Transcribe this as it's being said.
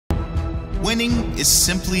Winning is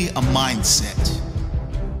simply a mindset.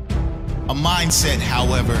 A mindset,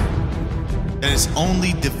 however, that is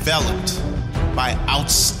only developed by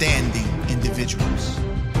outstanding individuals.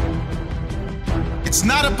 It's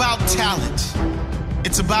not about talent,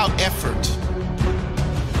 it's about effort.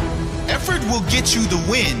 Effort will get you the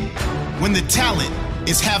win when the talent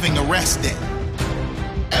is having a rest day.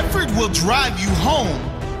 Effort will drive you home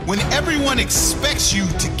when everyone expects you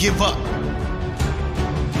to give up.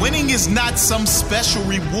 Winning is not some special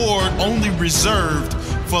reward only reserved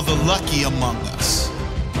for the lucky among us.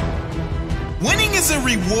 Winning is a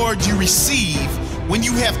reward you receive when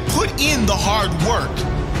you have put in the hard work,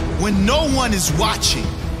 when no one is watching.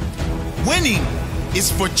 Winning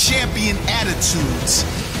is for champion attitudes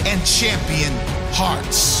and champion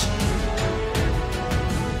hearts.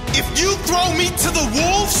 If you throw me to the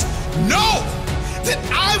wolves, know that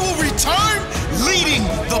I will return leading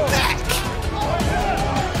the pack.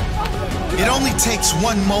 It only takes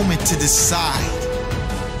one moment to decide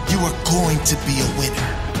you are going to be a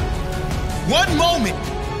winner. One moment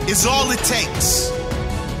is all it takes.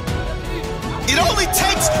 It only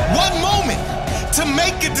takes one moment to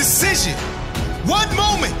make a decision. One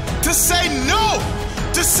moment to say no,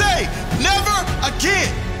 to say never again.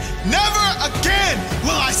 Never again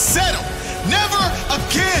will I settle. Never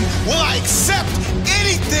again will I accept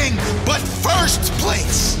anything but first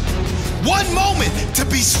place. One moment to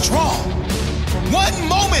be strong. One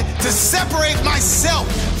moment to separate myself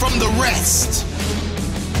from the rest.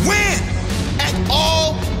 Win at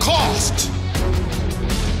all cost.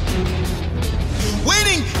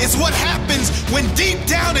 Winning is what happens when deep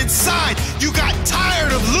down inside you got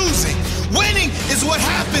tired of losing. Winning is what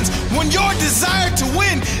happens when your desire to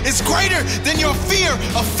win is greater than your fear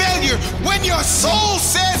of failure. When your soul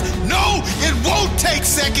says, no, it won't take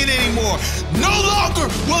second anymore. No longer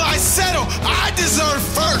will I settle. I deserve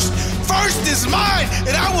first. First is mine,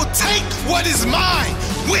 and I will take what is mine.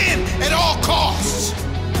 Win at all costs.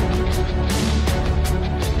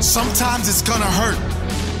 Sometimes it's gonna hurt.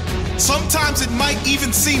 Sometimes it might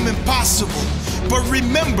even seem impossible. But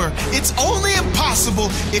remember, it's only impossible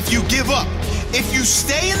if you give up. If you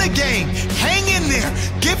stay in the game, hang in there,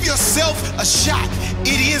 give yourself a shot.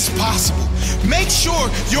 It is possible. Make sure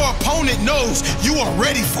your opponent knows you are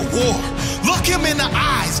ready for war. Look him in the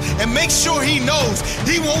eyes and make sure he knows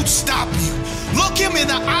he won't stop you. Look him in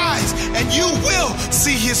the eyes and you will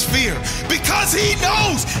see his fear, because he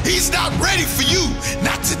knows he's not ready for you,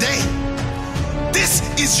 not today. This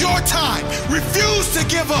is your time. Refuse to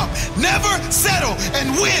give up. Never settle and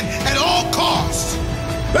win at all costs.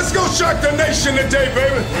 Let's go shock the nation today,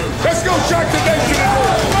 baby. Let's go shock the nation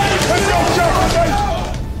today. Let's go shock the nation.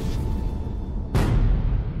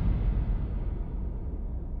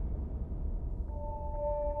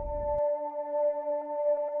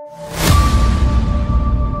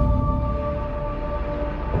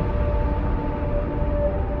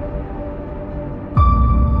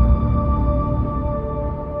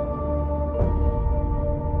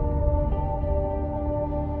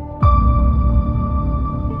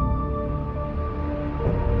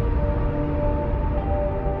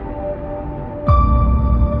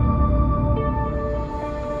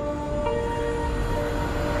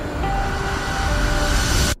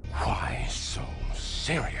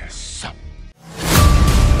 Serious.